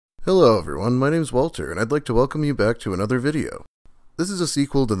Hello everyone, my name's Walter, and I'd like to welcome you back to another video. This is a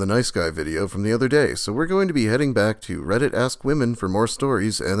sequel to the Nice Guy video from the other day, so we're going to be heading back to Reddit Ask Women for more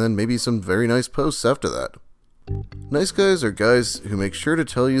stories, and then maybe some very nice posts after that. Nice guys are guys who make sure to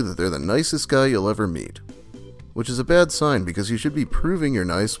tell you that they're the nicest guy you'll ever meet. Which is a bad sign because you should be proving you're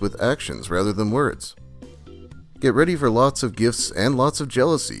nice with actions rather than words. Get ready for lots of gifts and lots of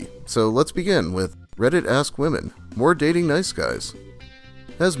jealousy, so let's begin with Reddit Ask Women, more dating nice guys.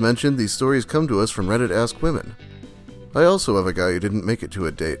 As mentioned, these stories come to us from Reddit Ask Women. I also have a guy who didn't make it to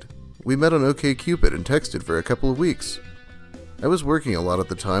a date. We met on OkCupid and texted for a couple of weeks. I was working a lot at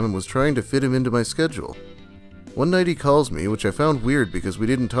the time and was trying to fit him into my schedule. One night he calls me, which I found weird because we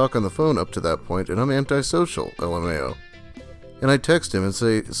didn't talk on the phone up to that point and I'm antisocial, LMAO. And I text him and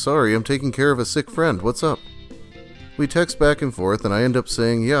say, "Sorry, I'm taking care of a sick friend, what's up?" We text back and forth and I end up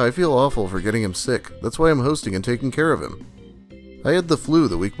saying, "Yeah, I feel awful for getting him sick, that's why I'm hosting and taking care of him. I had the flu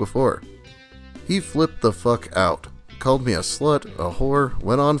the week before." He flipped the fuck out, called me a slut, a whore,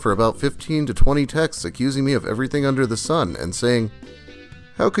 went on for about 15 to 20 texts accusing me of everything under the sun and saying,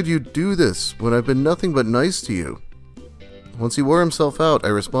 "How could you do this when I've been nothing but nice to you?" Once he wore himself out, I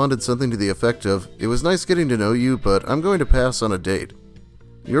responded something to the effect of, "It was nice getting to know you, but I'm going to pass on a date.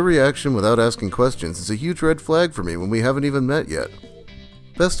 Your reaction without asking questions is a huge red flag for me when we haven't even met yet.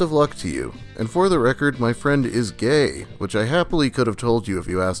 Best of luck to you, and for the record, my friend is gay, which I happily could have told you if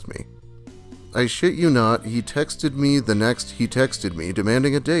you asked me." I shit you not, he texted me the next he texted me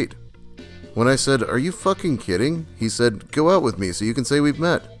demanding a date. When I said, "Are you fucking kidding?" he said, "Go out with me so you can say we've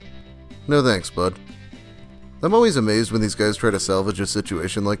met." No thanks, bud. I'm always amazed when these guys try to salvage a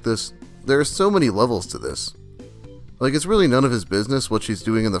situation like this. There are so many levels to this. Like, it's really none of his business what she's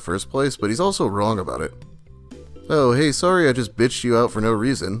doing in the first place, but he's also wrong about it. "Oh, hey, sorry I just bitched you out for no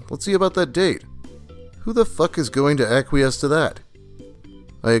reason. Let's see about that date." Who the fuck is going to acquiesce to that?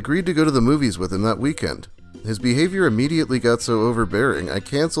 I agreed to go to the movies with him that weekend. His behavior immediately got so overbearing, I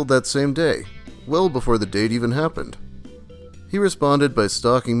canceled that same day, well before the date even happened. He responded by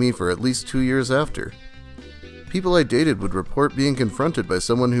stalking me for at least 2 years after. People I dated would report being confronted by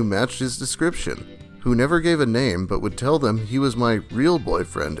someone who matched his description, who never gave a name but would tell them he was my real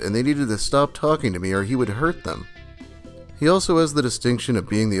boyfriend and they needed to stop talking to me or he would hurt them. He also has the distinction of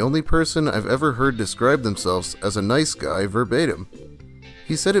being the only person I've ever heard describe themselves as a nice guy verbatim.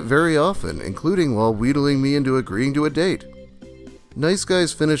 He said it very often, including while wheedling me into agreeing to a date. Nice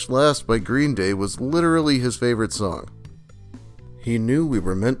Guys Finished Last by Green Day was literally his favorite song. He knew we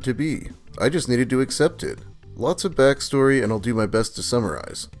were meant to be. I just needed to accept it. Lots of backstory and I'll do my best to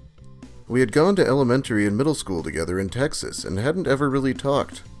summarize. We had gone to elementary and middle school together in Texas and hadn't ever really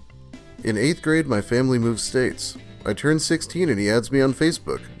talked. In 8th grade, my family moved states. I turned 16 and he adds me on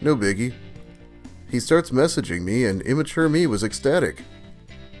Facebook, no biggie. He starts messaging me and immature me was ecstatic.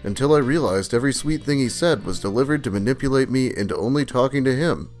 Until I realized every sweet thing he said was delivered to manipulate me into only talking to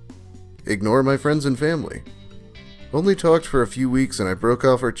him. Ignore my friends and family. Only talked for a few weeks and I broke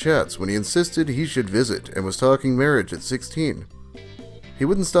off our chats when he insisted he should visit and was talking marriage at 16. He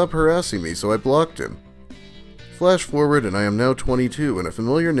wouldn't stop harassing me, so I blocked him. Flash forward and I am now 22 and a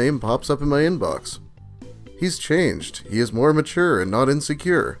familiar name pops up in my inbox. He's changed. He is more mature and not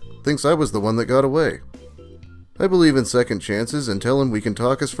insecure. Thinks I was the one that got away. I believe in second chances and tell him we can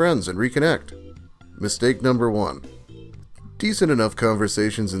talk as friends and reconnect. Mistake number 1. Decent enough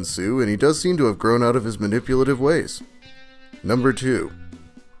conversations ensue and he does seem to have grown out of his manipulative ways. Number 2.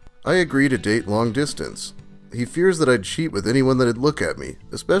 I agree to date long distance. He fears that I'd cheat with anyone that'd look at me,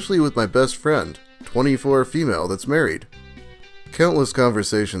 especially with my best friend, 24 female that's married. Countless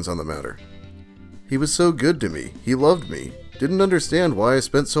conversations on the matter. He was so good to me, he loved me, didn't understand why I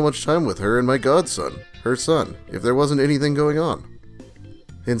spent so much time with her and my godson, her son, if there wasn't anything going on.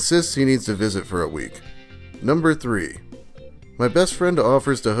 Insists he needs to visit for a week. Number 3. My best friend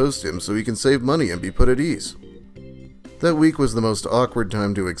offers to host him so he can save money and be put at ease. That week was the most awkward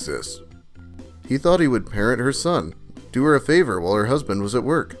time to exist. He thought he would parent her son, do her a favor while her husband was at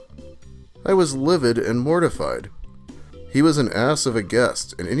work. I was livid and mortified. He was an ass of a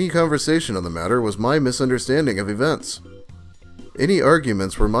guest, and any conversation on the matter was my misunderstanding of events. Any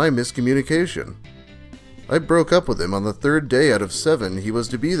arguments were my miscommunication. I broke up with him on the 3rd day out of 7 he was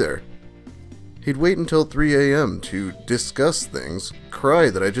to be there. He'd wait until 3 a.m. to discuss things, cry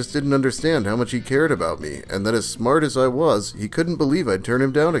that I just didn't understand how much he cared about me, and that as smart as I was, he couldn't believe I'd turn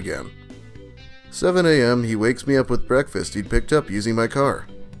him down again. 7 a.m. he wakes me up with breakfast he'd picked up using my car.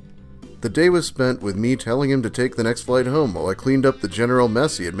 The day was spent with me telling him to take the next flight home while I cleaned up the general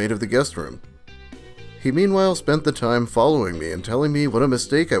mess he had made of the guest room. He meanwhile spent the time following me and telling me what a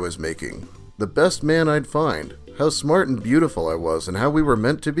mistake I was making, the best man I'd find, how smart and beautiful I was, and how we were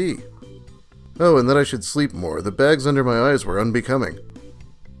meant to be. Oh, and that I should sleep more. The bags under my eyes were unbecoming.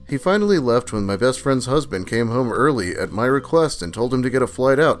 He finally left when my best friend's husband came home early at my request and told him to get a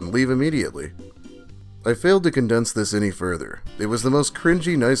flight out and leave immediately. I failed to condense this any further. It was the most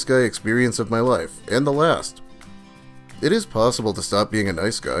cringy nice guy experience of my life, and the last. It is possible to stop being a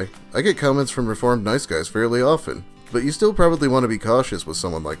nice guy. I get comments from reformed nice guys fairly often, but you still probably want to be cautious with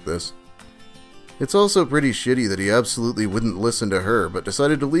someone like this. It's also pretty shitty that he absolutely wouldn't listen to her, but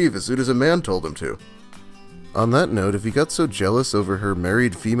decided to leave as soon as a man told him to. On that note, if he got so jealous over her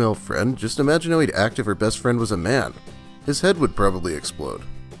married female friend, just imagine how he'd act if her best friend was a man. His head would probably explode.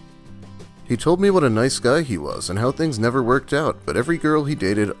 He told me what a nice guy he was, and how things never worked out, but every girl he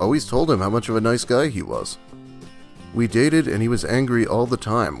dated always told him how much of a nice guy he was. We dated, and he was angry all the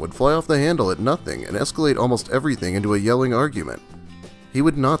time, would fly off the handle at nothing, and escalate almost everything into a yelling argument. He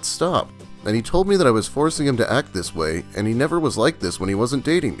would not stop, and he told me that I was forcing him to act this way, and he never was like this when he wasn't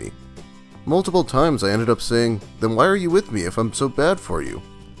dating me. Multiple times I ended up saying, "Then why are you with me if I'm so bad for you?"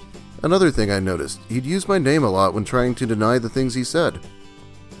 Another thing I noticed, he'd use my name a lot when trying to deny the things he said.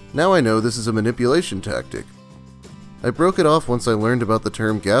 Now I know this is a manipulation tactic. I broke it off once I learned about the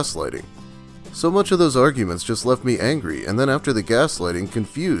term gaslighting. So much of those arguments just left me angry, and then after the gaslighting,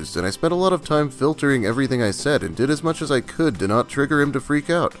 confused, and I spent a lot of time filtering everything I said and did as much as I could to not trigger him to freak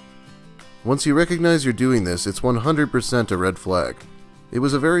out. Once you recognize you're doing this, it's 100% a red flag. It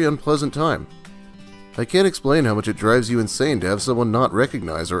was a very unpleasant time. I can't explain how much it drives you insane to have someone not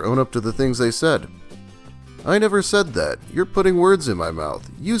recognize or own up to the things they said. I never said that. You're putting words in my mouth.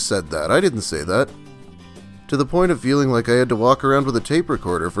 You said that. I didn't say that. To the point of feeling like I had to walk around with a tape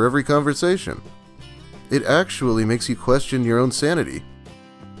recorder for every conversation. It actually makes you question your own sanity.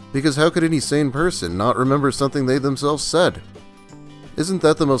 Because how could any sane person not remember something they themselves said? Isn't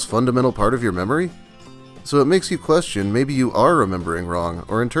that the most fundamental part of your memory? So it makes you question maybe you are remembering wrong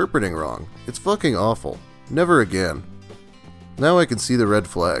or interpreting wrong. It's fucking awful. Never again. Now I can see the red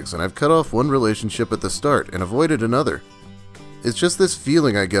flags, and I've cut off one relationship at the start and avoided another. It's just this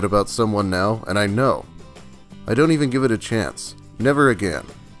feeling I get about someone now, and I know. I don't even give it a chance. Never again.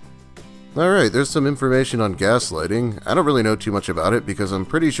 Alright, there's some information on gaslighting. I don't really know too much about it because I'm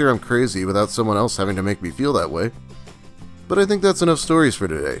pretty sure I'm crazy without someone else having to make me feel that way. But I think that's enough stories for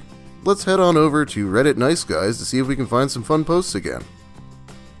today. Let's head on over to Reddit Nice Guys to see if we can find some fun posts again.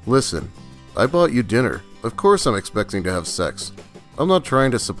 Listen, I bought you dinner. Of course I'm expecting to have sex. I'm not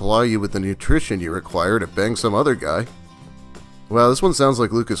trying to supply you with the nutrition you require to bang some other guy. Wow, this one sounds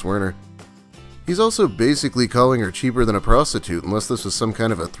like Lucas Werner. He's also basically calling her cheaper than a prostitute unless this was some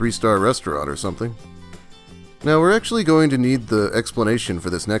kind of a 3-star restaurant or something. Now we're actually going to need the explanation for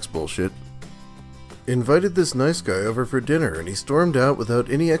this next bullshit. Invited this nice guy over for dinner and he stormed out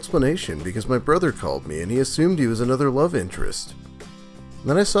without any explanation because my brother called me and he assumed he was another love interest.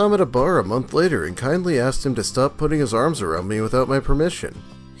 Then I saw him at a bar a month later and kindly asked him to stop putting his arms around me without my permission.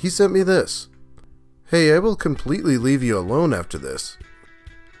 He sent me this. Hey, I will completely leave you alone after this.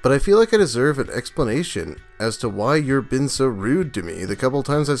 But I feel like I deserve an explanation as to why you've been so rude to me the couple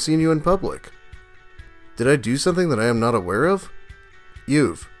times I've seen you in public. Did I do something that I am not aware of?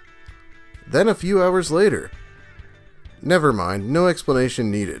 You've. Then a few hours later. Never mind, no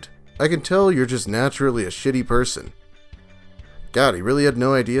explanation needed. I can tell you're just naturally a shitty person. God, he really had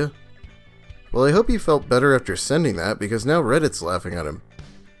no idea? Well, I hope he felt better after sending that because now Reddit's laughing at him.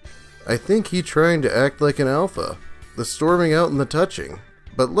 I think he trying to act like an alpha. The storming out and the touching.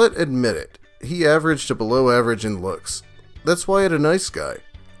 But let's admit it, he averaged to below average in looks. That's why it's a nice guy.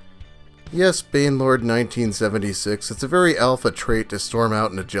 Yes, Banelord 1976, it's a very alpha trait to storm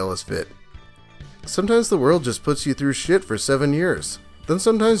out in a jealous fit. Sometimes the world just puts you through shit for 7 years. Then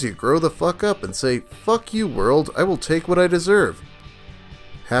sometimes you grow the fuck up and say, fuck you world, I will take what I deserve.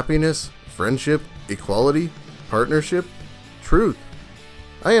 Happiness, friendship, equality, partnership, truth.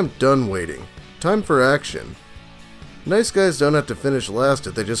 I am done waiting. Time for action. Nice guys don't have to finish last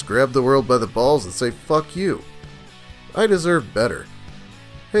if they just grab the world by the balls and say, fuck you. I deserve better.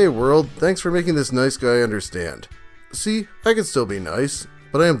 Hey world, thanks for making this nice guy understand. See, I can still be nice,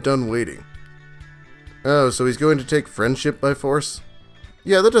 but I am done waiting. Oh, so he's going to take friendship by force?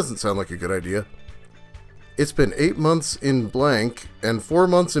 Yeah, that doesn't sound like a good idea. It's been 8 months in blank and 4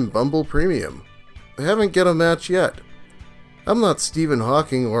 months in Bumble Premium. I haven't get a match yet. I'm not Stephen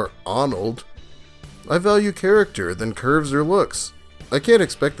Hawking or Arnold. I value character than curves or looks. I can't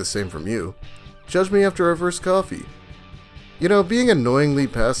expect the same from you. Judge me after our first coffee. You know, being annoyingly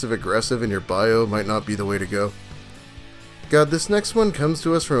passive-aggressive in your bio might not be the way to go. God, this next one comes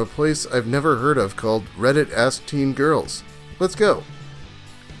to us from a place I've never heard of called Reddit Ask Teen Girls. Let's go.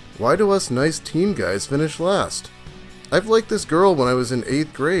 Why do us nice teen guys finish last? I've liked this girl when I was in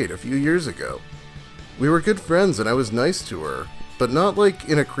 8th grade a few years ago. We were good friends and I was nice to her, but not like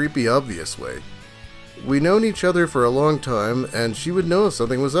in a creepy obvious way. We'd known each other for a long time and she would know if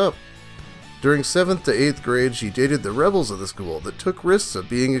something was up. During 7th to 8th grade, she dated the rebels of the school that took risks of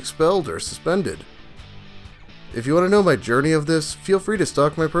being expelled or suspended. If you want to know my journey of this, feel free to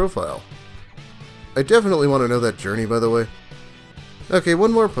stalk my profile. I definitely want to know that journey, by the way. Okay,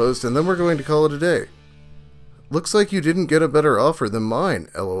 one more post and then we're going to call it a day. Looks like you didn't get a better offer than mine,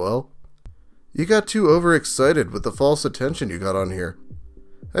 lol. You got too overexcited with the false attention you got on here.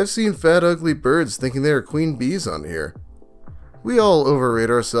 I've seen fat ugly birds thinking they are queen bees on here. We all overrate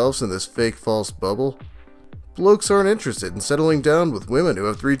ourselves in this fake false bubble. Blokes aren't interested in settling down with women who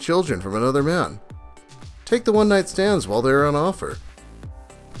have 3 children from another man. Take the one-night stands while they're on offer.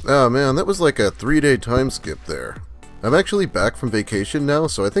 Oh man, that was like a 3-day time skip there. I'm actually back from vacation now,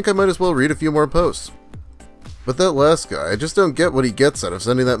 so I think I might as well read a few more posts. But that last guy, I just don't get what he gets out of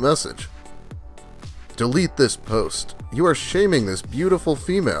sending that message. Delete this post. You are shaming this beautiful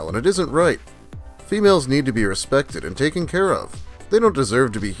female, and it isn't right. Females need to be respected and taken care of. They don't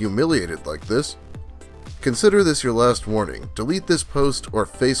deserve to be humiliated like this. Consider this your last warning. Delete this post or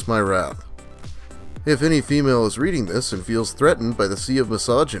face my wrath. If any female is reading this and feels threatened by the sea of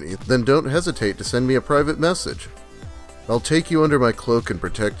misogyny, then don't hesitate to send me a private message. I'll take you under my cloak and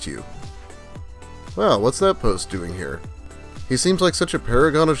protect you. Wow, what's that post doing here? He seems like such a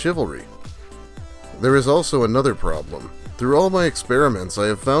paragon of chivalry. There is also another problem. Through all my experiments, I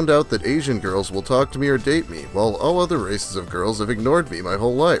have found out that Asian girls will talk to me or date me, while all other races of girls have ignored me my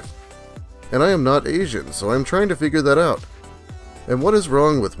whole life. And I am not Asian, so I'm trying to figure that out. And what is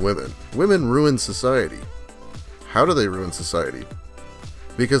wrong with women? Women ruin society. How do they ruin society?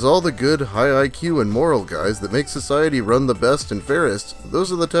 Because all the good, high IQ and moral guys that make society run the best and fairest,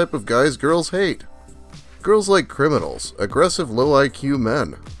 those are the type of guys girls hate. Girls like criminals, aggressive low IQ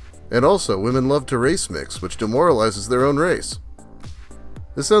men. And also, women love to race mix, which demoralizes their own race.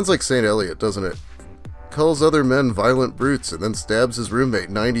 This sounds like St. Eliot, doesn't it? Calls other men violent brutes and then stabs his roommate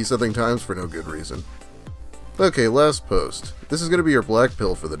 90-something times for no good reason. Okay, last post. This is going to be your black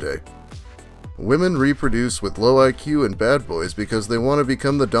pill for the day. Women reproduce with low IQ and bad boys because they want to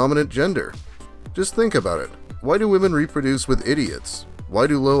become the dominant gender. Just think about it. Why do women reproduce with idiots? Why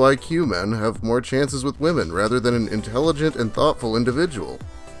do low IQ men have more chances with women rather than an intelligent and thoughtful individual?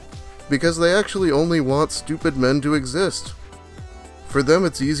 Because they actually only want stupid men to exist. For them,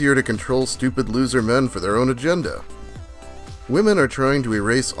 it's easier to control stupid loser men for their own agenda. Women are trying to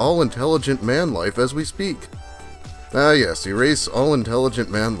erase all intelligent man life as we speak. Ah yes, erase all intelligent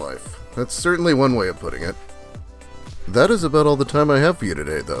man life. That's certainly one way of putting it. That is about all the time I have for you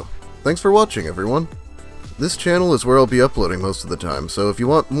today, though. Thanks for watching, everyone. This channel is where I'll be uploading most of the time, so if you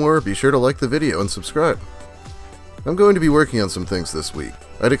want more, be sure to like the video and subscribe. I'm going to be working on some things this week.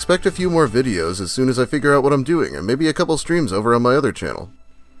 I'd expect a few more videos as soon as I figure out what I'm doing, and maybe a couple streams over on my other channel.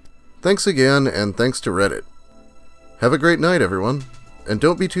 Thanks again, and thanks to Reddit. Have a great night, everyone. And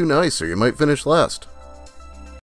don't be too nice or you might finish last.